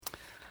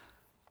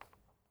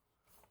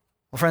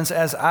Well, friends,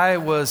 as I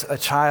was a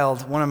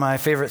child, one of my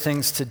favorite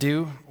things to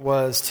do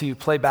was to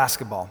play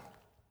basketball.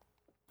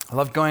 I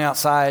loved going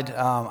outside.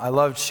 I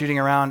loved shooting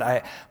around.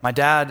 My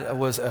dad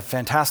was a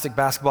fantastic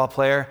basketball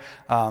player.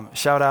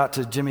 Shout out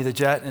to Jimmy the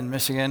Jet in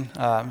Michigan,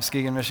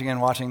 Muskegon, Michigan,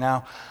 watching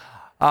now.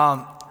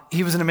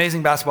 He was an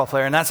amazing basketball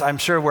player, and that's, I'm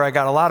sure, where I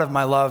got a lot of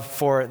my love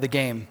for the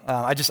game.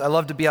 I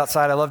love to be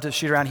outside. I love to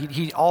shoot around.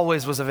 He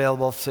always was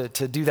available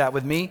to do that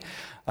with me.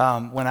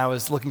 When I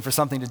was looking for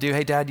something to do,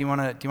 hey, Dad, do you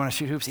want to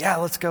shoot hoops? Yeah,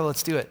 let's go,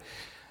 let's do it.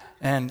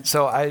 And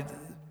so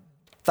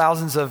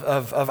thousands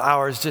of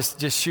hours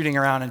just shooting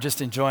around and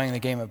just enjoying the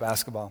game of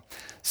basketball.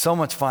 So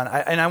much fun.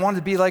 I wanted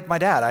to be like my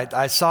dad.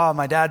 I saw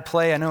my dad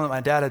play. I know that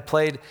my dad had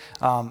played.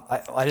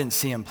 I didn't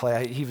see him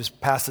play. He was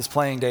past his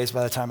playing days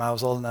by the time I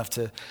was old enough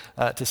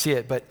to see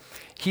it. But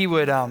he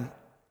would,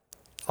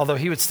 although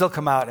he would still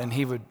come out and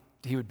he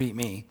would beat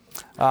me.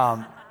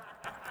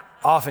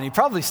 Often, he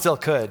probably still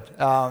could.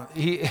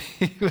 He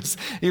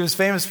was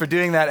famous for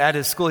doing that at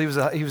his school. He was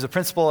a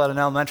principal at an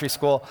elementary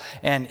school,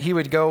 and he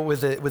would go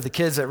with the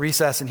kids at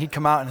recess, and he'd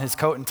come out in his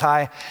coat and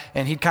tie,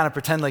 and he'd kind of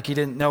pretend like he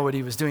didn't know what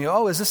he was doing.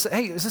 Oh, is this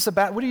a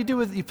bat? What do you do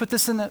with? You put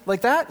this in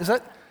like that? Is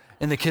that?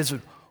 And the kids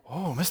would,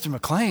 oh, Mr.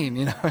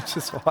 McLean,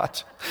 just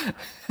watch.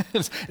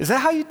 Is that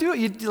how you do it?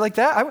 You do like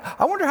that?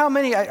 I wonder how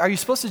many, are you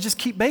supposed to just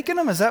keep making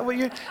them? Is that what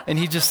and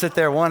he'd just sit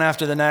there one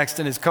after the next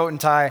in his coat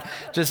and tie,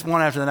 just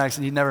one after the next,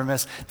 and he'd never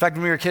miss. In fact,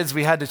 when we were kids,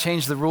 we had to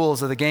change the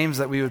rules of the games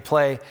that we would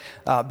play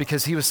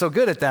because he was so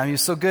good at them. He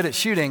was so good at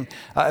shooting.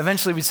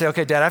 Eventually we'd say,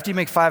 okay, Dad, after you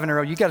make 5 in a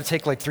row, you got to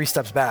take like 3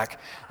 steps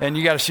back, and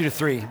you got to shoot a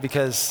 3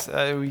 because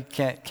we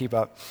can't keep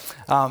up.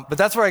 But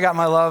that's where I got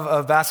my love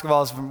of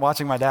basketball, is from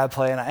watching my dad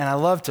play, and I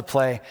loved to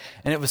play,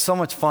 and it was so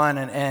much fun.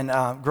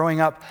 And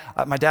growing up,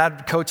 my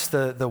dad coached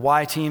the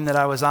Y team that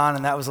I was on,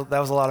 and that was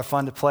a lot of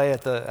fun to play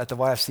at the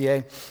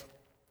YFCA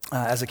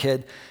as a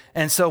kid.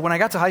 And so when I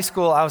got to high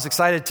school, I was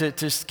excited to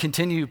just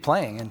continue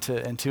playing and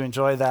to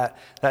enjoy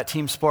that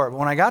team sport. But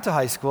when I got to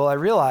high school, I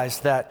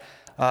realized that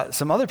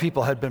some other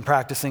people had been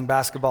practicing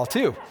basketball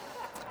too.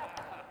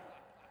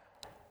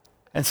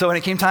 And so when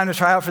it came time to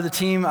try out for the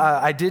team,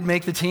 I did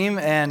make the team,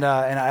 and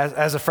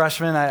as a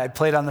freshman, I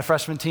played on the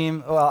freshman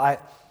team. Well,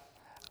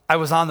 I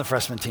was on the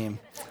freshman team.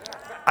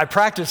 I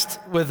practiced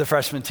with the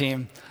freshman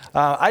team.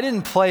 I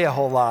didn't play a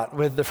whole lot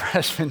with the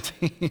freshman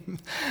team.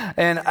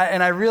 And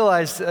I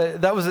realized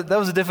that was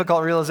a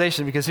difficult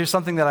realization, because here's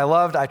something that I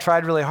loved. I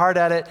tried really hard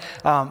at it,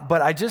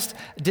 but I just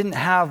didn't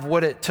have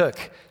what it took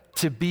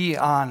to be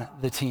on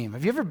the team.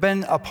 Have you ever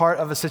been a part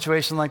of a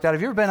situation like that?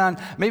 Have you ever been on,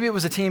 maybe it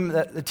was a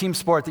team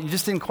sport that you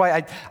just didn't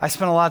quite, I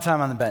spent a lot of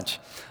time on the bench.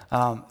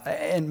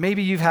 And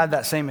maybe you've had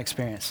that same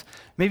experience.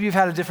 Maybe you've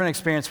had a different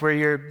experience where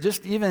you're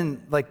just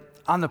even like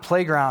on the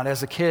playground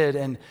as a kid,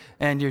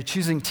 and you're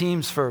choosing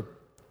teams for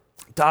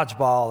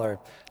dodgeball or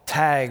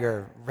tag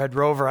or Red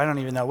Rover, I don't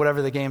even know,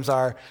 whatever the games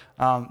are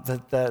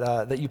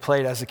that you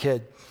played as a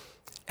kid.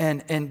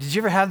 And did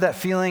you ever have that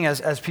feeling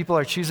as people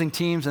are choosing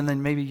teams, and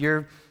then maybe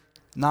you're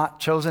not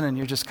chosen and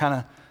you're just kind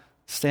of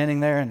standing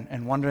there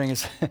and wondering,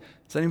 is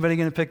anybody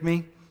going to pick me?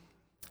 Have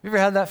you ever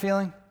had that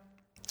feeling?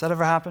 Has that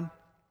ever happened?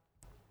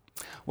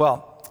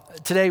 Well,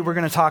 today we're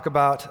going to talk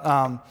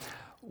about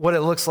what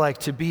it looks like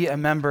to be a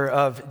member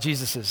of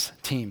Jesus'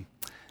 team.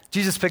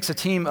 Jesus picks a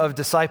team of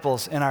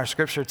disciples in our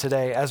scripture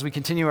today as we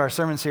continue our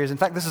sermon series. In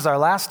fact, this is our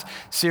last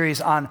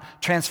series on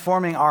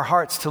transforming our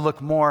hearts to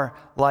look more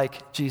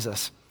like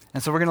Jesus.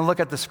 And so we're going to look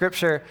at the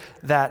scripture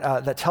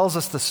that tells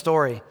us the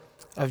story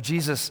of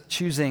Jesus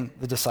choosing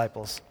the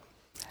disciples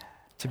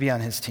to be on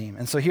his team.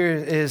 And so here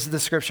is the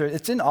scripture.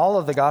 It's in all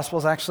of the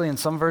Gospels, actually, in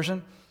some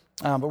version.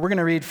 But we're going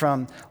to read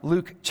from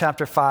Luke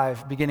chapter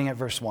 5, beginning at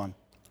verse 1.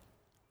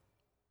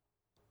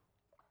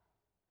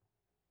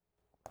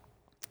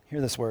 Hear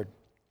this word.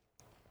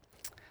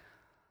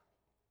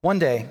 One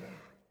day,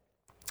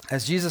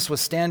 as Jesus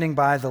was standing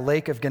by the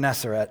lake of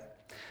Gennesaret,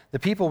 the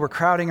people were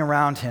crowding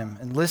around him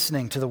and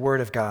listening to the word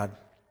of God.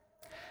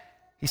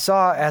 He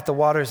saw at the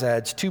water's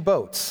edge 2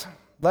 boats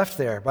left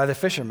there by the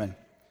fishermen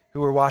who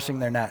were washing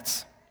their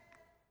nets.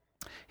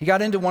 He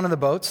got into one of the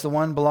boats, the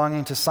one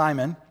belonging to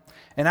Simon,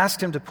 and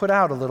asked him to put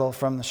out a little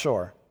from the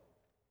shore.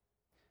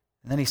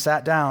 And then he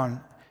sat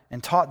down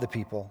and taught the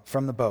people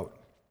from the boat.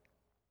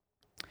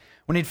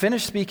 When he'd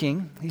finished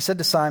speaking, he said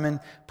to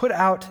Simon, "Put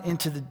out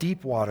into the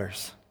deep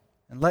waters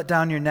and let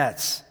down your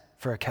nets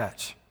for a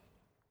catch."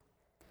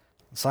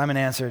 And Simon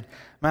answered,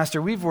 "Master,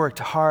 we've worked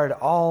hard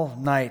all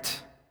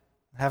night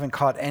and haven't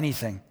caught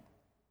anything.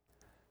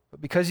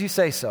 But because you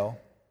say so,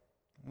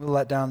 we'll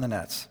let down the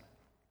nets."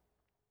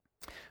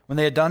 When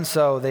they had done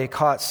so, they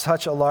caught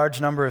such a large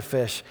number of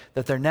fish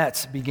that their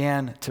nets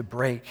began to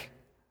break.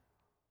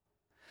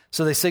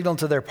 So they signaled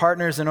to their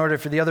partners in order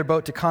for the other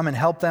boat to come and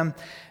help them,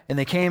 and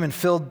they came and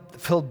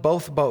filled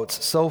both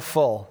boats so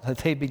full that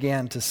they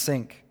began to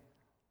sink.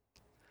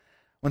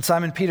 When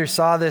Simon Peter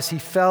saw this, he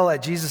fell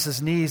at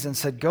Jesus' knees and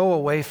said, "Go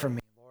away from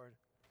me, Lord.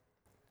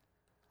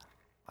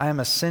 I am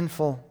a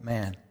sinful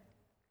man."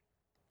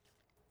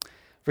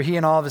 For he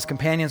and all of his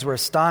companions were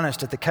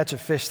astonished at the catch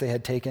of fish they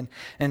had taken,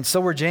 and so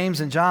were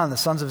James and John, the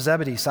sons of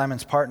Zebedee,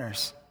 Simon's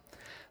partners.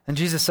 Then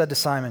Jesus said to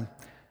Simon,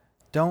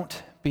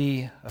 "Don't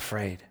be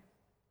afraid.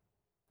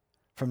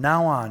 From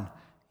now on,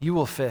 you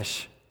will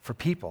fish for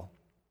people."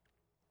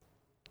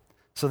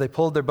 So they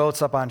pulled their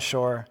boats up on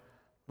shore,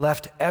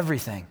 left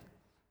everything,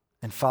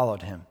 and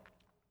followed him.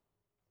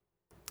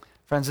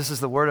 Friends, this is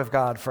the word of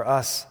God for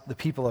us, the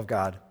people of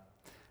God.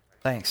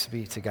 Thanks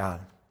be to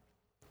God.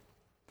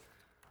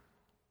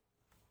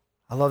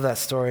 I love that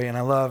story, and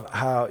I love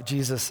how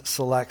Jesus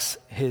selects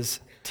his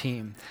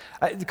team.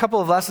 A couple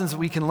of lessons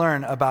we can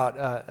learn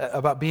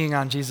about being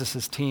on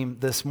Jesus' team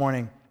this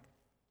morning.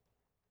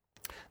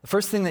 The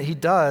first thing that he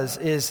does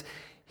is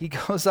he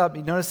goes up,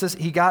 you notice this,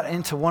 he got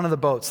into one of the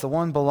boats, the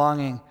one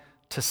belonging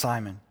to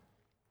Simon.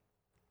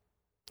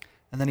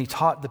 And then he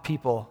taught the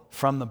people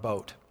from the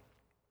boat.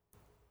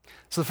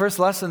 So the first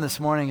lesson this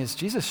morning is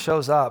Jesus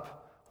shows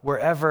up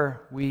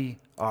wherever we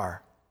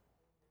are.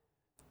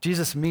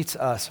 Jesus meets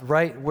us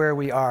right where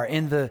we are,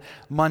 in the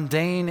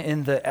mundane,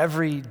 in the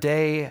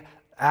everyday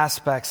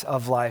aspects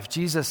of life.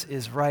 Jesus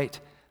is right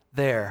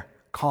there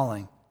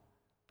calling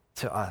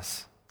to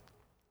us.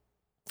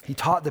 He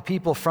taught the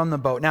people from the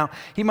boat. Now,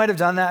 he might have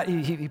done that.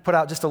 He put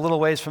out just a little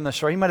ways from the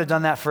shore. He might have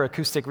done that for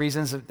acoustic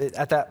reasons.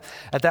 At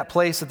that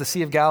place, at the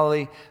Sea of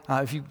Galilee,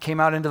 if you came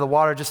out into the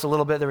water just a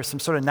little bit, there were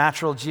some sort of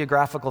natural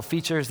geographical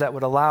features that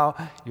would allow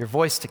your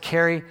voice to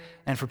carry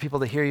and for people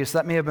to hear you. So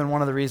that may have been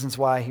one of the reasons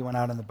why he went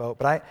out in the boat.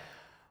 But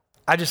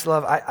I just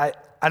love,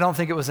 I don't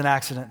think it was an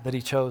accident that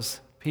he chose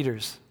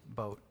Peter's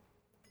boat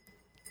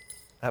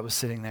that was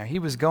sitting there. He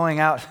was going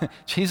out,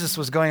 Jesus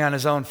was going on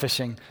his own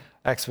fishing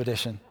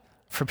expedition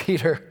for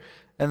Peter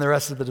and the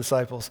rest of the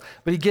disciples.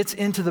 But he gets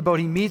into the boat.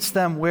 He meets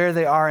them where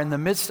they are in the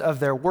midst of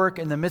their work,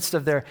 in the midst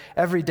of their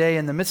everyday,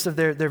 in the midst of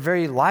their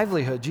very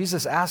livelihood.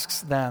 Jesus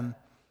asks them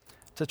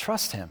to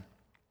trust him.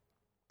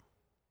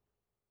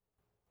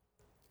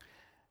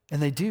 And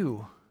they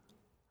do.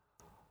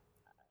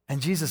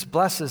 And Jesus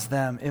blesses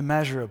them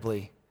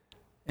immeasurably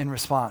in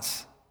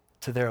response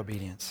to their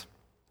obedience.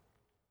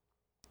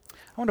 I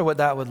wonder what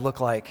that would look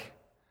like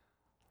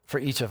for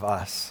each of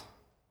us.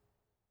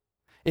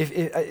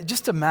 If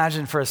just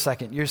imagine for a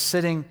second, you're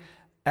sitting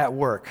at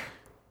work,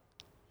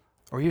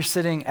 or you're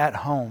sitting at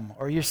home,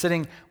 or you're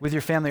sitting with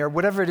your family, or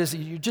whatever it is,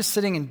 you're just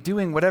sitting and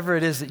doing whatever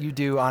it is that you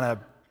do on a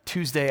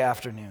Tuesday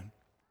afternoon.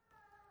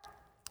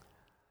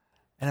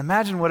 And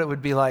imagine what it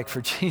would be like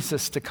for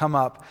Jesus to come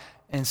up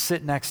and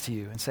sit next to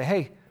you and say,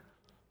 "Hey,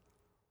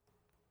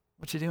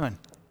 what you doing?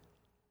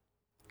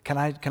 Can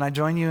I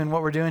join you in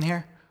what we're doing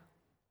here?"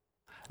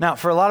 Now,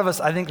 for a lot of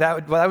us, I think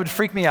that would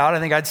freak me out. I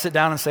think I'd sit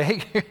down and say, "Hey,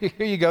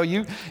 here you go.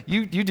 You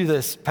do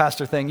this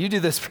pastor thing. You do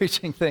this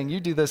preaching thing. You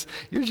do this.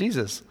 You're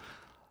Jesus."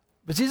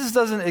 But Jesus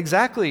doesn't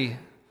exactly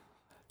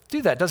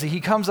do that, does he? He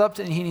comes up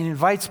and he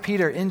invites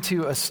Peter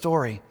into a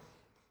story,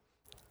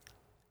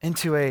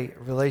 into a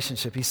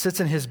relationship. He sits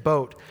in his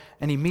boat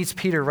and he meets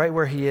Peter right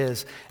where he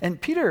is.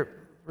 And Peter,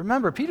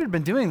 remember, Peter had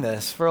been doing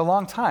this for a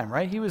long time,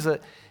 right? He was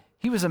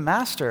a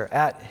master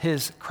at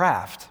his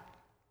craft.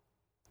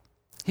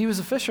 He was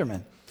a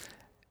fisherman.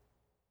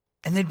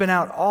 And they'd been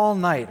out all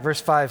night.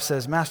 Verse 5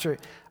 says, "Master,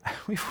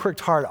 we've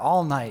worked hard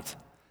all night.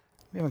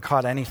 We haven't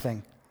caught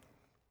anything.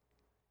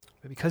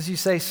 But because you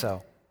say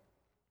so,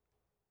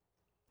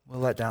 we'll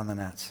let down the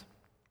nets."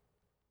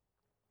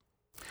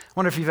 I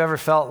wonder if you've ever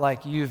felt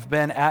like you've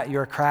been at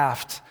your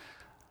craft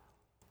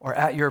or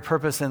at your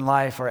purpose in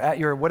life or at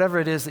your whatever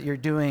it is that you're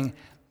doing,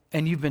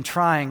 and you've been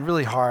trying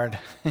really hard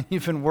and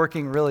you've been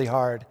working really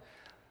hard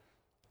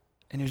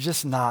and you're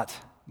just not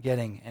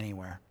getting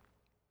anywhere.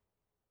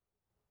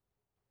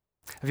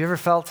 Have you ever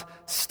felt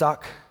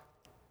stuck? Have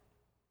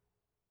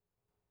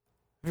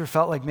you ever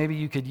felt like maybe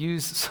you could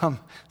use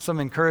some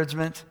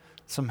encouragement,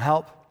 some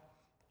help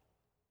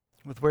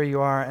with where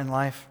you are in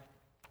life?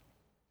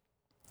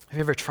 Have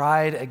you ever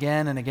tried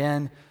again and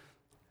again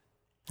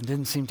and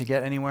didn't seem to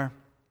get anywhere?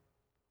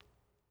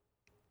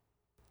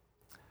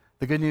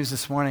 The good news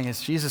this morning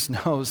is Jesus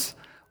knows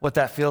what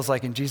that feels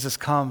like, and Jesus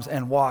comes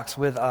and walks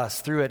with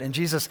us through it, and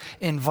Jesus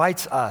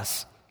invites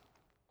us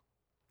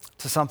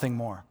to something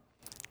more,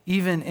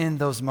 even in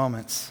those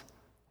moments,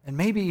 and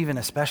maybe even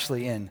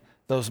especially in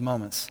those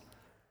moments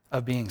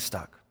of being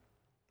stuck.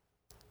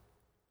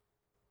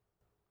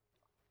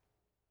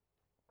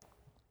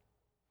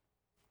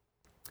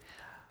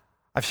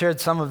 I've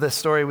shared some of this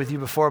story with you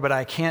before, but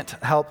I can't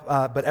help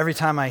but every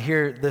time I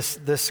hear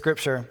this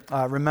scripture,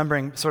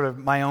 remembering sort of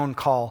my own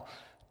call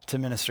to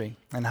ministry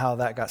and how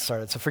that got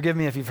started. So forgive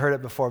me if you've heard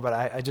it before, but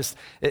I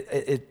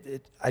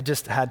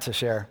just had to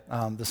share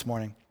this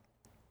morning.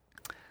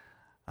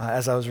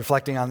 As I was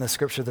reflecting on this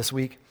scripture this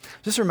week,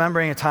 just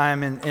remembering a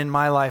time in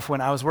my life when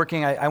I was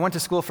working. I went to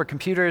school for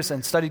computers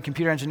and studied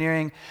computer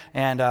engineering,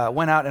 and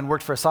went out and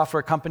worked for a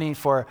software company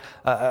for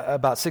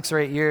about 6 or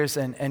 8 years,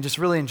 and just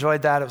really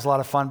enjoyed that. It was a lot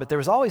of fun, but there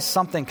was always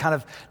something kind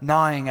of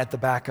gnawing at the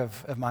back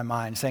of my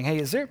mind, saying, "Hey,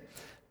 is there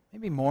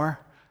maybe more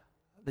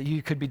that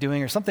you could be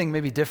doing, or something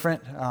maybe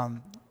different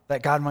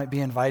that God might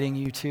be inviting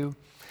you to?"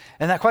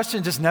 And that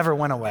question just never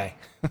went away.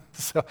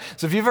 So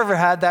if you've ever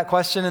had that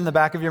question in the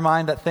back of your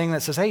mind, that thing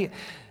that says, hey,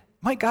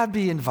 might God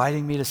be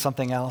inviting me to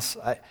something else?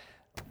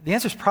 The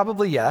answer is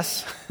probably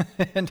yes.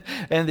 and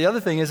the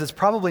other thing is it's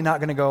probably not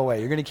going to go away.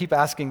 You're going to keep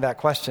asking that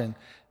question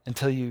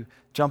until you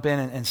jump in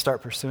and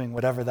start pursuing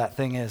whatever that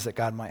thing is that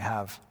God might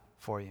have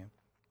for you.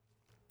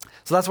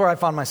 So that's where I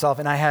found myself,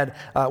 and I had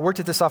worked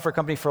at this software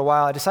company for a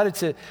while. I decided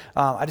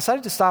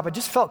to stop. I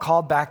just felt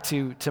called back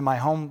to my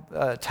home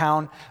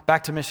town,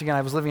 back to Michigan.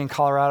 I was living in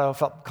Colorado,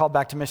 felt called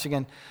back to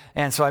Michigan,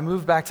 and so I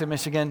moved back to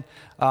Michigan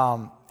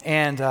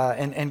and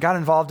got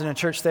involved in a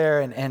church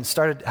there, and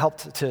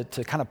helped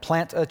to kind of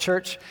plant a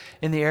church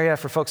in the area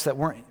for folks that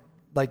weren't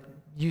like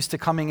used to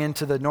coming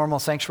into the normal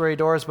sanctuary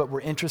doors, but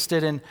were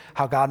interested in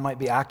how God might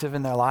be active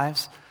in their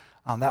lives.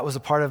 That was a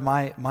part of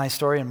my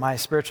story and my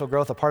spiritual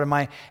growth, a part of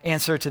my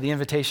answer to the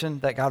invitation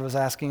that God was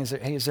asking,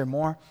 is there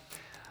more?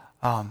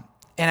 And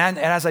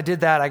as I did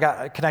that, I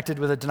got connected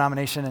with a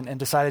denomination and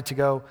decided to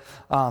go,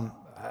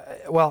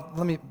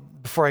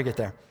 before I get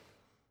there.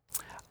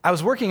 I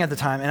was working at the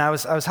time, and I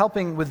was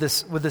helping with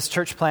this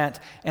church plant,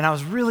 and I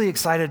was really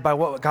excited by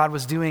what God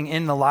was doing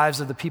in the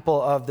lives of the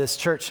people of this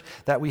church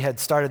that we had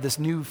started, this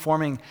new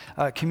forming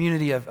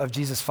community of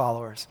Jesus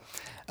followers,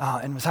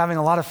 and was having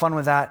a lot of fun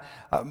with that,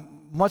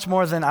 much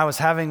more than I was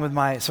having with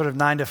my sort of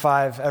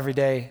 9-to-5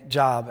 everyday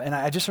job. And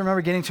I just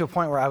remember getting to a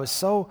point where I was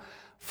so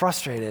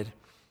frustrated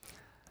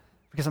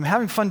because I'm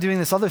having fun doing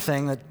this other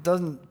thing that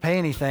doesn't pay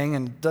anything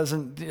and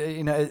doesn't,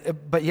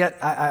 but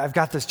yet I've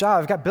got this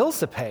job. I've got bills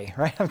to pay,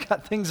 right? I've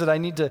got things that I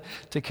need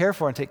to care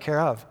for and take care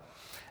of.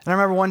 And I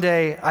remember one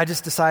day I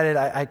just decided,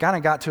 I kind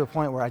of got to a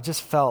point where I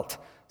just felt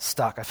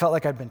stuck. I felt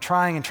like I'd been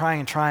trying and trying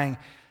and trying.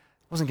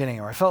 Wasn't getting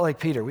anywhere. I felt like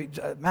Peter.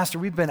 Master,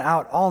 we've been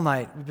out all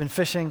night. We've been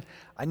fishing.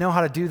 I know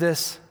how to do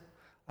this.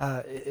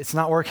 It's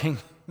not working.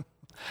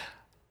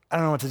 I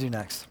don't know what to do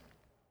next.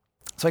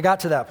 So I got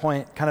to that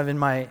point kind of in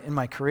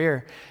my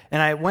career,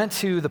 and I went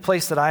to the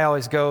place that I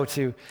always go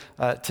to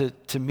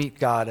meet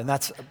God, and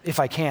that's, if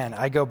I can,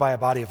 I go by a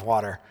body of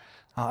water.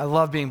 I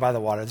love being by the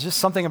water. There's just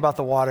something about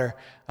the water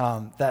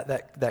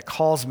that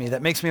calls me,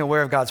 that makes me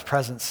aware of God's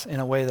presence in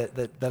a way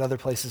that other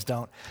places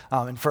don't.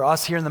 And for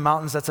us here in the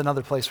mountains, that's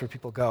another place where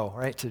people go,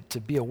 right,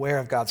 to be aware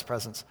of God's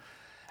presence.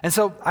 And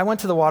so I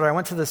went to the water. I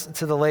went to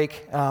the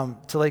lake,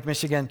 to Lake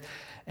Michigan,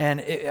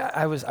 and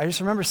I just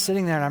remember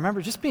sitting there, and I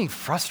remember just being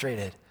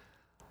frustrated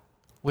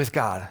with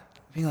God,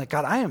 being like,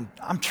 God,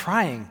 I'm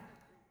trying,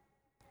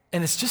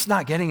 and it's just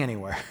not getting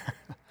anywhere.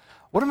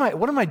 What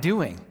am I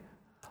doing?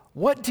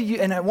 What do you,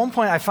 and at one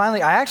point I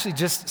actually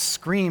just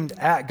screamed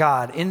at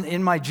God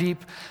in my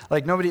Jeep,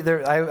 like nobody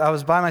there. I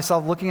was by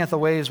myself looking at the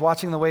waves,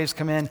 watching the waves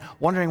come in,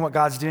 wondering what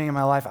God's doing in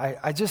my life.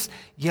 I just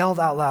yelled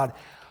out loud,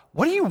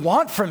 what do you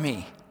want from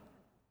me?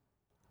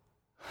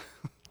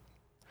 Have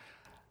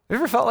you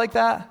ever felt like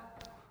that?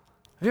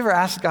 Have you ever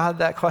asked God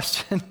that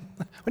question?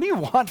 What do you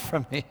want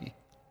from me?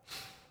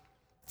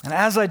 And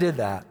as I did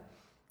that,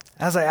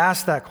 as I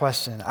asked that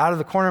question, out of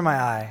the corner of my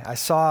eye, I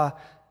saw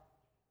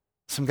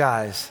some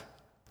guys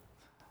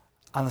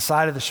on the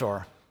side of the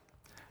shore,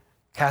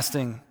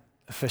 casting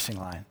a fishing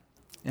line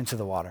into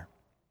the water.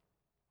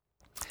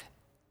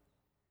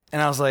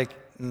 And I was like,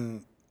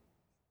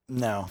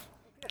 no,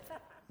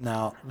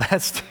 no.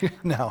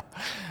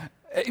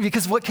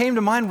 Because what came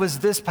to mind was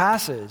this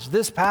passage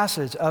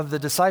of the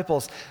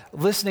disciples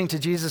listening to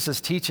Jesus'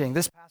 teaching,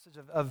 this passage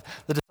of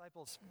the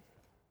disciples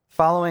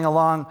following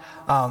along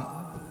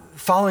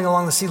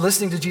the sea,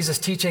 listening to Jesus'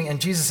 teaching, and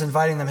Jesus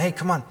inviting them, hey,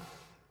 come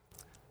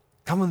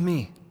with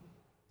me.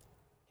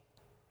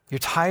 You're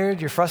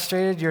tired, you're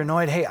frustrated, you're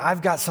annoyed. Hey,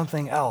 I've got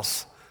something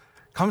else.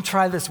 Come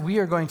try this. We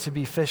are going to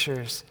be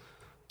fishers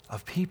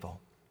of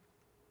people.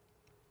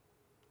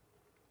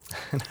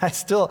 And I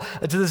still,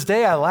 to this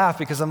day, I laugh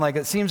because I'm like,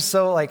 it seems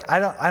so like, I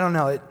don't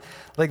know.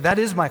 Like that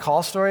is my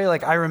call story.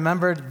 Like I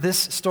remembered this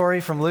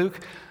story from Luke.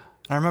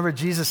 And I remember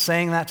Jesus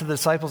saying that to the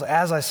disciples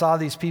as I saw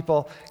these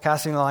people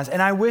casting the lines.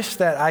 And I wish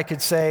that I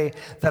could say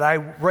that I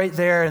right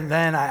there and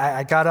then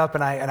I got up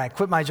and I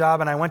quit my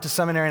job and I went to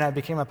seminary and I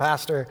became a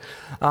pastor.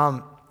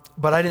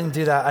 But I didn't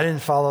do that. I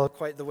didn't follow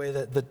quite the way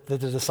that the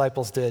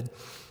disciples did.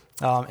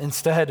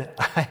 Instead,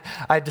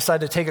 I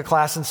decided to take a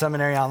class in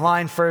seminary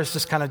online first,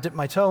 just kind of dip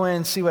my toe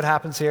in, see what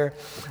happens here.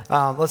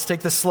 Let's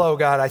take this slow,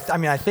 God.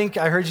 I think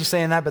I heard you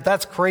saying that, but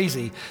that's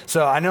crazy.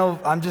 So I know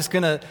I'm just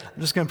gonna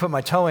put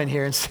my toe in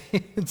here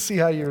and see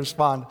how you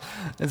respond.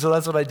 And so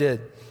that's what I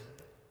did.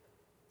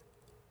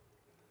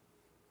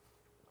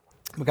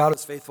 But God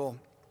was faithful.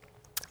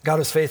 God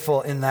was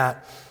faithful in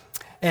that.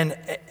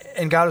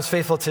 And God was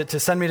faithful to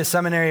send me to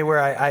seminary where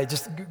I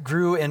just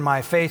grew in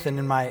my faith and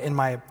in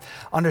my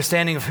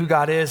understanding of who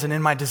God is and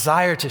in my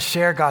desire to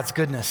share God's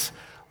goodness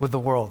with the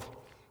world.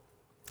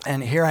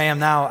 And here I am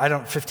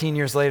now, 15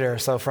 years later or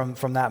so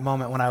from that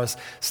moment when I was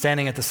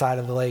standing at the side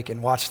of the lake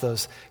and watched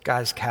those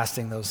guys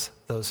casting those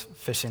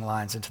fishing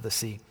lines into the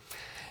sea.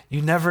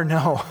 You never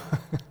know.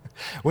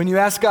 When you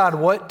ask God,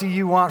 what do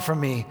you want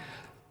from me?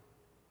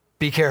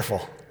 Be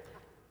careful.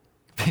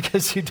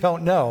 Because you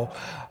don't know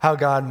how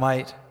God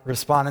might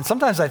respond. And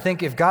sometimes I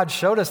think if God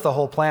showed us the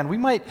whole plan, we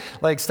might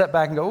like step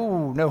back and go,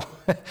 "Ooh, no,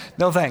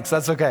 no thanks,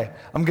 that's okay.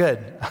 I'm good.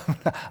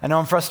 I know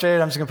I'm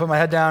frustrated. I'm just gonna put my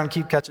head down and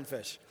keep catching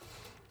fish."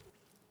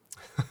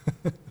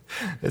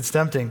 It's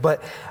tempting.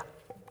 But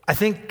I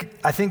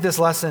think this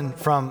lesson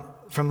from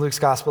Luke's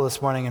gospel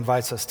this morning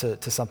invites us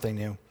to something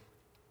new.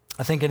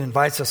 I think it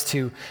invites us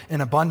to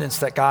an abundance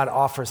that God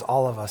offers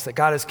all of us, that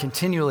God is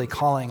continually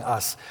calling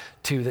us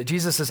to, that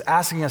Jesus is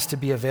asking us to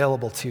be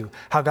available to,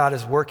 how God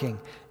is working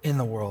in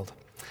the world.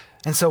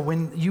 And so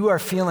when you are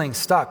feeling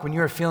stuck, when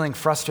you are feeling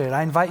frustrated,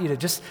 I invite you to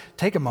just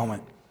take a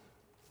moment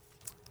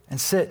and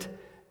sit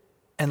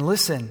and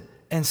listen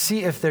and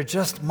see if there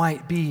just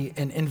might be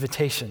an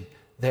invitation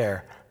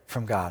there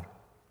from God.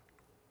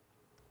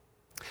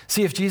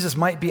 See if Jesus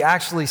might be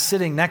actually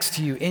sitting next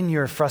to you in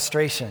your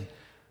frustration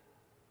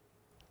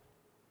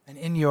and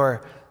in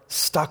your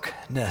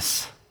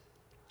stuckness,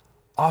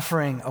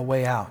 offering a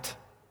way out,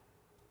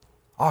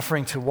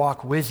 offering to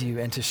walk with you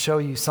and to show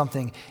you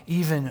something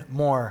even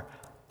more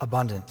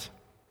abundant.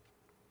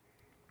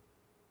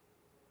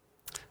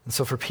 And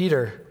so for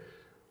Peter,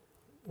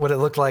 what it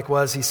looked like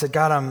was he said,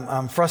 "God,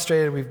 I'm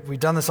frustrated. We've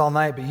done this all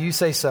night, but you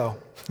say so.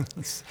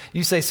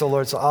 You say so,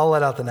 Lord, so I'll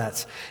let out the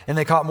nets." And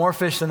they caught more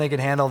fish than they could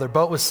handle. Their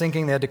boat was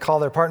sinking. They had to call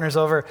their partners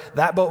over.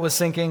 That boat was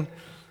sinking.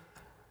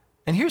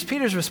 And here's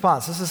Peter's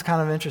response. This is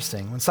kind of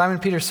interesting. When Simon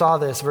Peter saw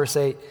this, verse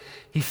 8,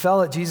 he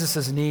fell at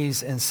Jesus'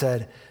 knees and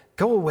said,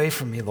 "Go away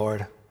from me,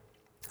 Lord.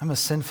 I'm a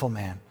sinful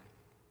man."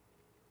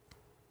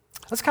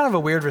 That's kind of a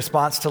weird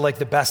response to like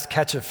the best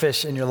catch of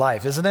fish in your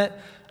life, isn't it?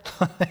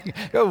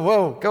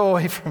 Go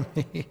away from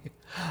me.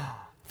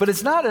 But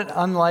it's not an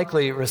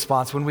unlikely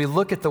response when we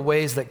look at the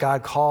ways that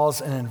God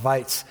calls and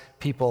invites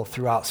people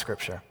throughout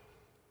Scripture.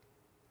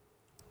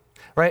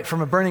 Right?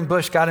 From a burning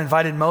bush, God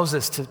invited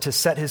Moses to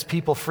set his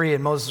people free,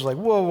 and Moses was like,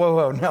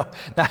 whoa, no,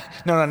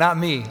 not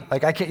me.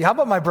 Like, I can't. How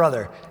about my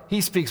brother? He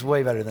speaks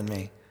way better than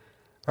me.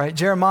 Right?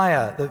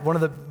 Jeremiah, one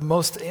of the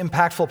most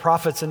impactful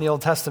prophets in the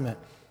Old Testament.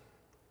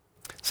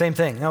 Same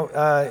thing. No,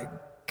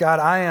 God,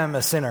 I am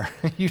a sinner.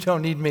 You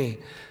don't need me.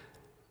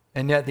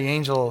 And yet the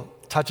angel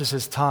touches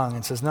his tongue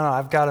and says, no,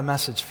 I've got a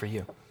message for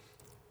you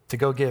to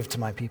go give to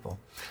my people.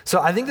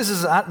 So I think this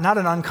is not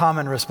an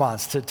uncommon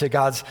response to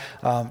God's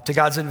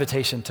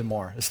invitation to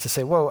more, is to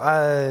say, whoa,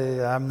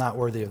 I'm not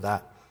worthy of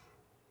that.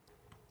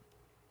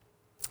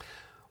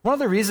 One of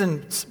the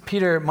reasons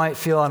Peter might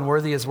feel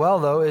unworthy as well,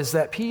 though, is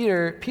that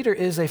Peter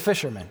is a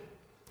fisherman.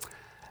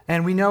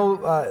 And we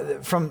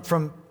know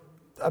from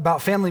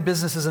about family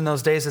businesses in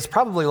those days, it's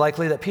probably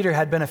likely that Peter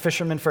had been a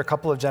fisherman for a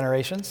couple of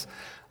generations.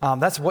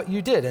 That's what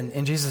you did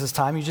in Jesus'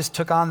 time. You just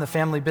took on the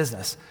family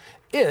business.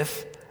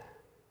 If,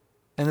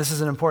 and this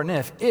is an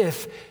important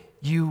if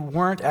you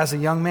weren't, as a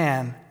young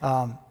man,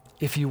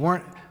 if you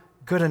weren't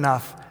good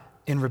enough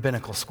in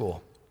rabbinical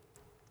school,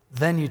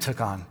 then you took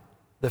on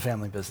the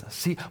family business.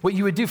 See, what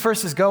you would do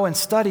first is go and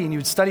study, and you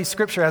would study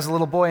Scripture as a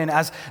little boy, and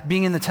as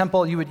being in the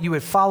temple, you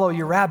would follow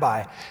your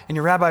rabbi, and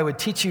your rabbi would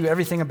teach you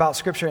everything about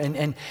Scripture,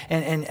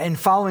 and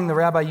following the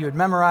rabbi, you would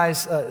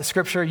memorize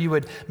Scripture, you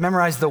would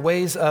memorize the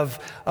ways of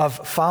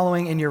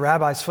following in your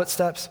rabbi's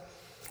footsteps.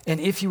 And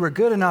if you were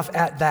good enough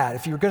at that,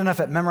 if you were good enough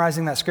at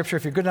memorizing that Scripture,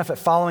 if you're good enough at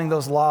following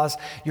those laws,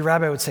 your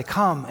rabbi would say,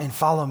 come and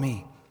follow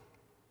me.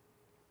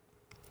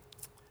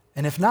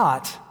 And if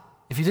not,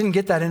 if you didn't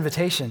get that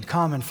invitation,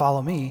 come and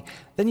follow me,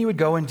 then you would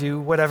go and do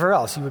whatever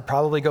else. You would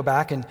probably go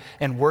back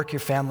and work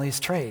your family's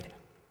trade.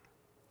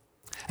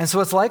 And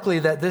so it's likely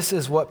that this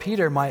is what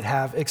Peter might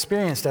have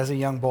experienced as a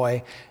young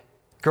boy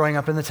growing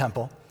up in the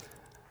temple.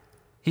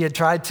 He had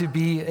tried to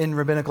be in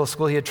rabbinical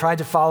school. He had tried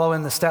to follow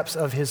in the steps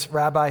of his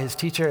rabbi, his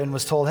teacher, and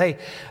was told, hey,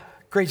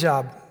 great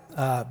job,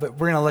 but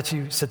we're going to let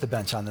you sit the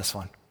bench on this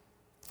one.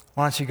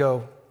 Why don't you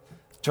go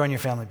join your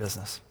family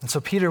business? And so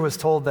Peter was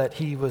told that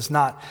he was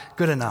not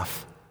good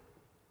enough.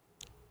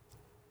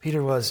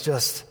 Peter was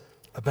just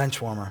a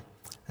bench warmer.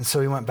 And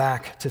so he went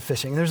back to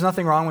fishing. And there's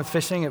nothing wrong with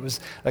fishing. It was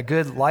a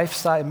good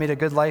lifestyle. It made a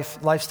good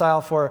lifestyle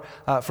for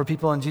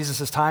people in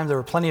Jesus' time. There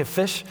were plenty of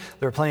fish.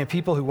 There were plenty of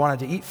people who wanted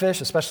to eat fish,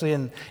 especially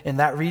in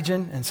that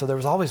region. And so there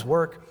was always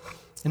work.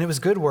 And it was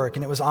good work,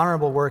 and it was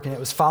honorable work, and it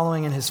was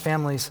following in his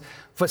family's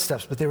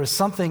footsteps. But there was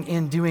something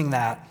in doing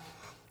that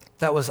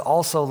was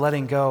also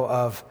letting go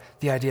of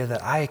the idea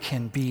that I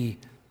can be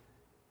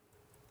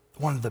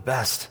one of the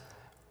best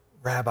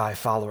rabbi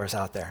followers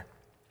out there.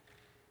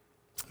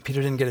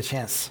 Peter didn't get a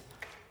chance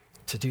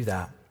to do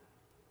that.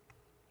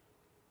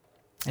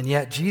 And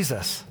yet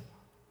Jesus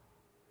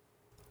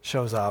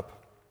shows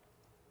up.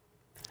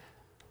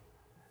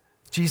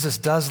 Jesus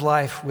does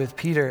life with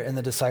Peter and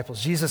the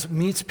disciples. Jesus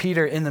meets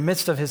Peter in the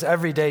midst of his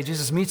everyday.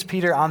 Jesus meets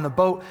Peter on the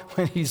boat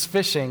when he's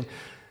fishing.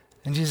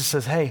 And Jesus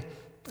says, hey,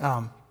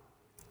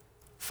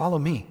 follow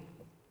me.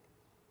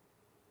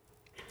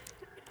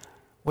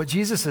 What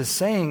Jesus is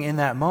saying in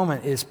that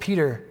moment is,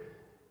 Peter,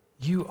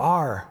 you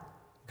are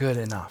good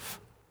enough.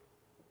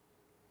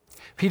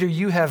 Peter,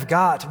 you have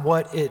got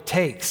what it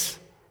takes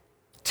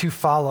to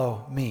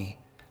follow me,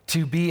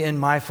 to be in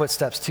my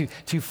footsteps,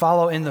 to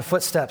follow in the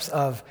footsteps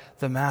of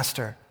the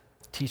master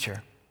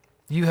teacher.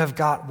 You have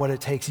got what it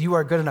takes. You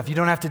are good enough. You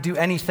don't have to do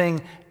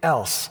anything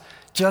else.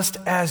 Just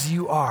as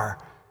you are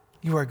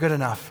good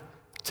enough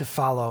to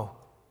follow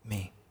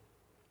me.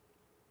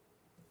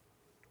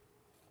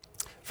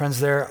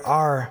 Friends, there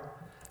are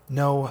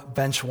no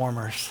bench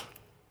warmers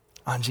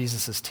on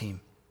Jesus'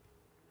 team.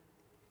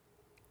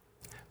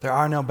 There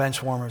are no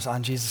bench warmers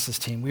on Jesus'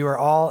 team. We were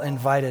all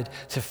invited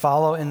to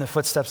follow in the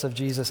footsteps of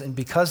Jesus. And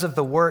because of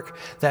the work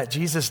that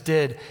Jesus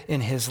did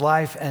in his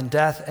life and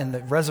death and the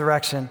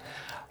resurrection,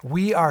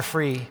 we are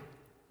free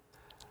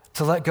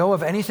to let go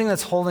of anything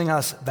that's holding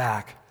us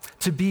back,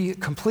 to be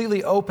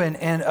completely open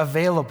and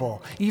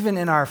available, even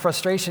in our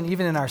frustration,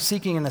 even in our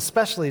seeking, and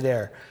especially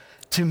there,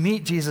 to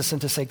meet Jesus and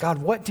to say, God,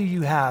 what do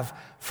you have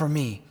for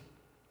me?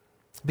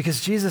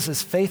 Because Jesus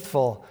is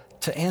faithful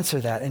to answer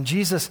that, and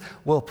Jesus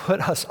will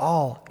put us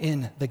all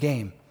in the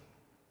game.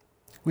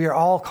 We are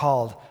all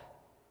called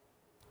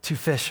to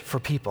fish for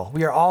people.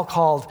 We are all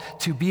called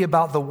to be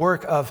about the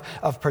work of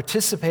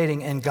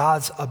participating in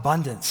God's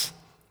abundance,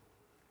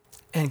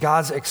 and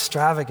God's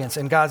extravagance,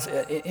 and God's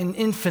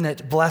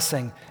infinite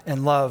blessing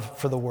and love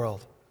for the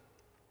world.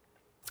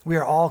 We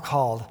are all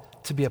called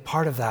to be a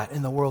part of that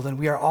in the world, and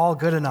we are all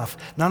good enough.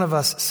 None of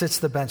us sits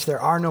the bench. There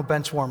are no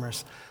bench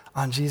warmers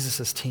on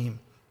Jesus' team.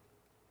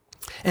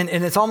 And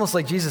it's almost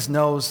like Jesus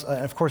knows,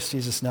 of course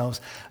Jesus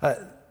knows,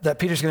 that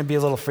Peter's going to be a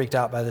little freaked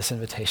out by this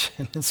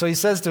invitation. And so he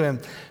says to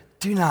him,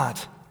 do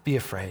not be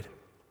afraid.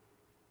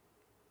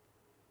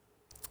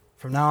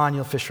 From now on,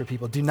 you'll fish for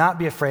people. Do not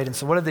be afraid. And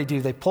so what did they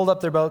do? They pulled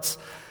up their boats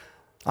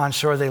on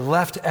shore. They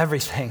left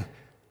everything,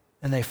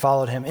 and they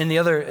followed him.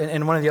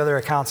 In one of the other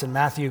accounts in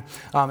Matthew,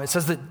 it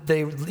says that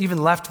they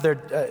even left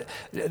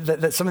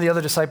that some of the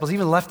other disciples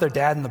even left their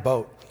dad in the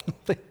boat.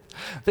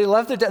 They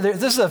left their dad.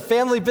 This is a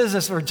family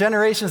business for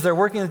generations. They're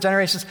working with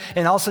generations,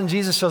 and all of a sudden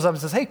Jesus shows up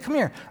and says, hey, come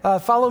here,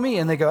 follow me.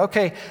 And they go,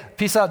 okay,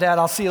 peace out, Dad.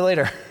 I'll see you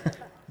later.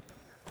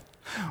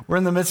 We're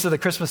in the midst of the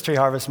Christmas tree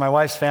harvest. My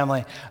wife's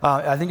family.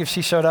 I think if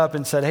she showed up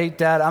and said, hey,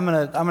 Dad, I'm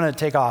gonna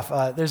take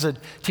off. There's a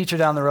teacher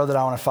down the road that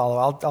I want to follow.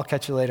 I'll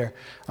catch you later.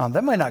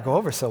 That might not go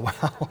over so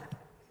well.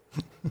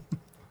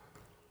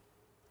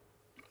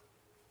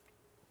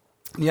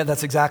 Yeah,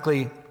 that's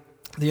exactly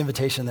the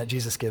invitation that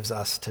Jesus gives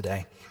us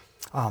today.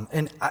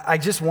 And I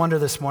just wonder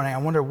this morning,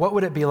 what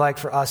would it be like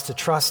for us to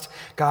trust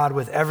God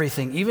with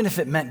everything, even if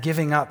it meant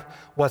giving up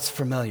what's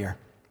familiar,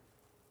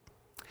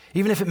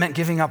 even if it meant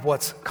giving up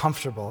what's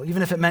comfortable,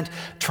 even if it meant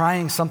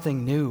trying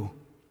something new?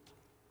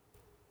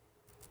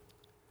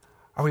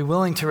 Are we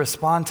willing to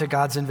respond to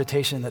God's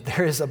invitation that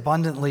there is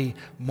abundantly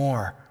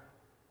more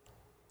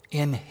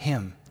in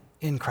Him,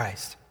 in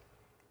Christ?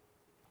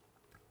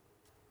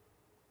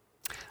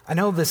 I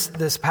know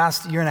this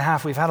past year and a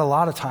half, we've had a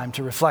lot of time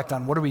to reflect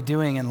on what are we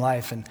doing in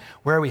life and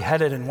where are we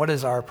headed and what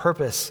is our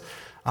purpose.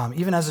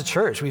 Even as a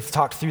church, we've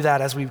talked through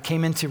that as we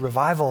came into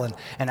revival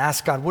and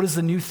asked God, what is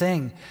the new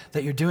thing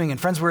that you're doing? And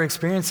friends, we're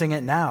experiencing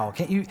it now.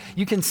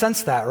 You can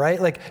sense that,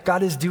 right? Like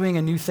God is doing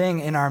a new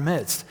thing in our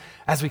midst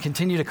as we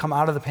continue to come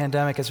out of the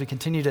pandemic, as we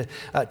continue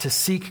to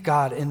seek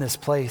God in this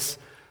place.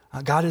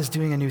 God is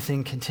doing a new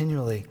thing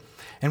continually.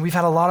 And we've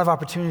had a lot of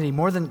opportunity,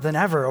 more than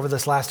ever over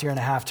this last year and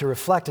a half, to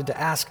reflect and to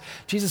ask,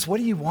 Jesus, what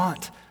do you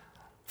want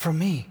from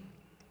me?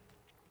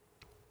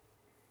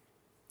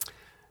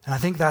 And I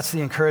think that's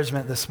the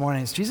encouragement this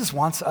morning, is Jesus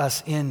wants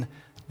us in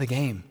the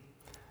game.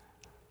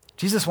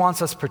 Jesus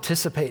wants us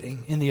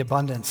participating in the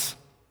abundance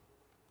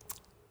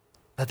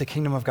that the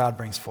kingdom of God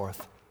brings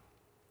forth.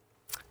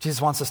 Jesus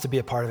wants us to be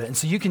a part of it. And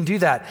so you can do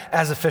that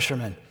as a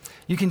fisherman.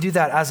 You can do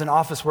that as an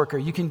office worker.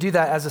 You can do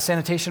that as a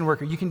sanitation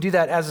worker. You can do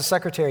that as a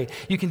secretary.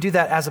 You can do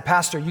that as a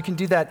pastor. You can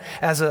do that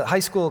as a high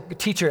school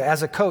teacher,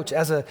 as a coach,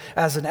 as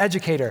an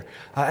educator,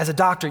 as a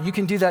doctor. You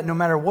can do that no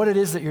matter what it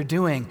is that you're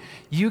doing.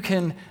 You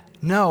can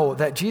know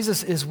that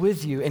Jesus is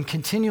with you and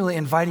continually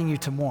inviting you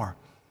to more.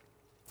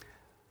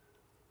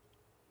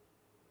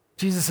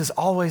 Jesus is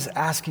always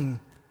asking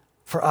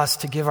for us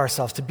to give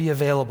ourselves, to be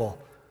available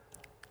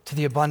to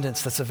the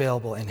abundance that's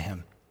available in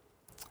Him.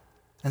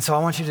 And so I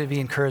want you to be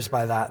encouraged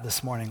by that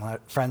this morning,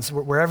 friends.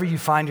 Wherever you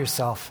find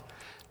yourself,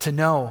 to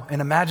know and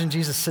imagine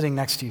Jesus sitting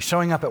next to you,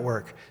 showing up at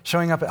work,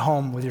 showing up at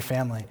home with your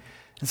family,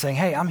 and saying,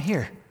 hey, I'm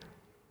here.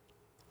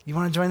 You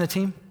want to join the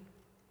team?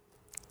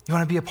 You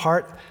want to be a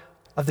part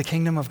of the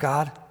kingdom of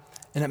God?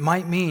 And it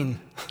might mean,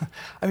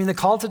 the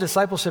call to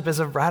discipleship is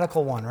a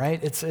radical one,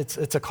 right?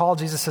 It's a call,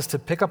 Jesus says, to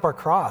pick up our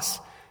cross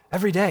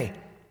every day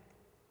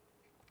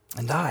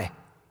and die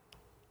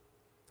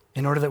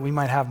in order that we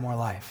might have more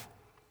life,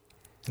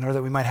 in order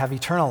that we might have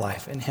eternal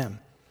life in Him.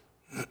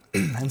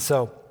 And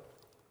so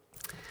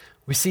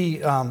we see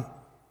from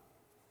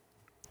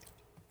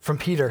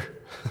Peter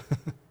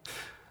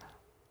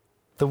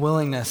the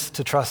willingness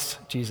to trust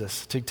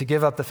Jesus, to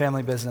give up the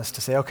family business, to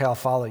say, okay, I'll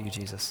follow you,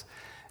 Jesus.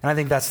 And I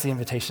think that's the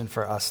invitation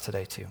for us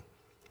today too,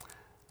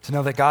 to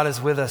know that God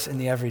is with us in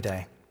the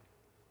everyday.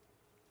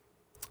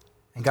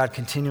 And God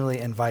continually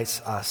invites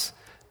us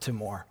to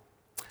more.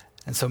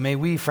 And so may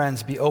we,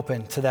 friends, be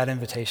open to that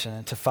invitation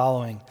and to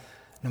following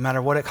no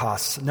matter what it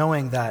costs,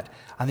 knowing that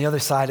on the other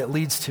side it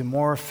leads to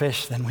more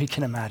fish than we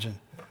can imagine,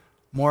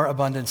 more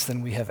abundance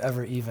than we have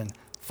ever even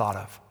thought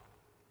of.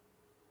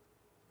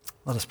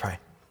 Let us pray.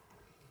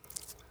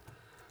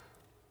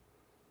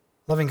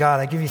 Loving God,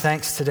 I give you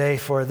thanks today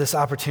for this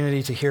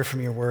opportunity to hear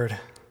from your word.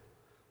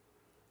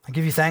 I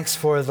give you thanks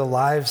for the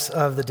lives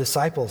of the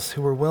disciples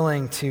who were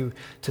willing to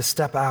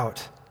step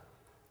out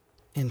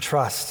in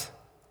trust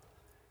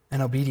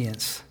and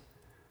obedience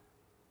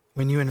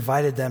when you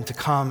invited them to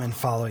come and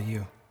follow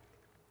you.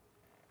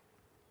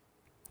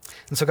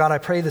 And so, God, I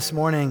pray this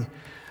morning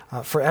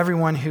for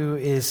everyone who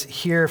is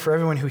here, for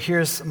everyone who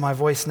hears my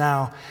voice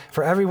now,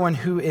 for everyone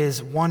who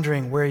is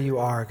wondering where you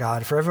are,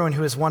 God, for everyone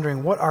who is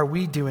wondering, what are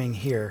we doing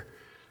here?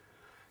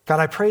 God,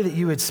 I pray that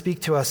you would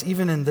speak to us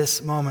even in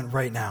this moment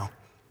right now.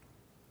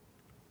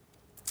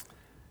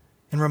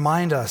 And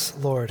remind us,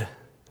 Lord,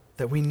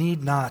 that we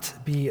need not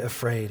be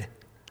afraid,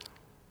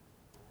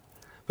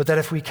 but that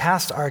if we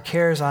cast our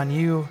cares on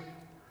you,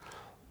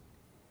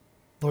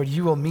 Lord,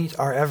 you will meet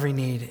our every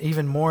need,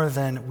 even more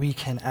than we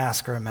can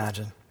ask or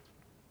imagine.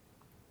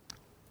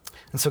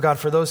 And so, God,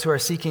 for those who are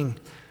seeking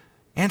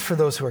and for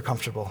those who are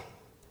comfortable,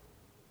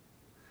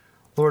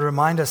 Lord,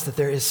 remind us that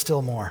there is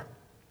still more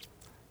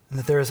and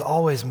that there is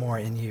always more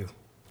in you.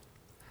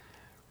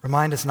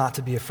 Remind us not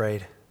to be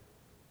afraid.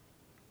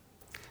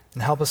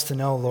 And help us to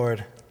know,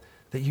 Lord,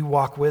 that you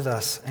walk with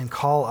us and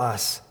call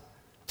us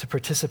to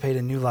participate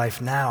in new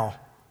life now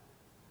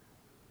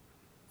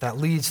that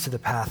leads to the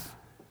path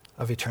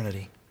of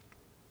eternity.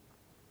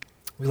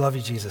 We love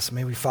you, Jesus.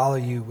 May we follow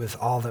you with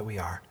all that we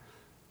are.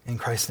 In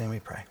Christ's name we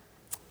pray.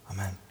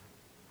 Amen.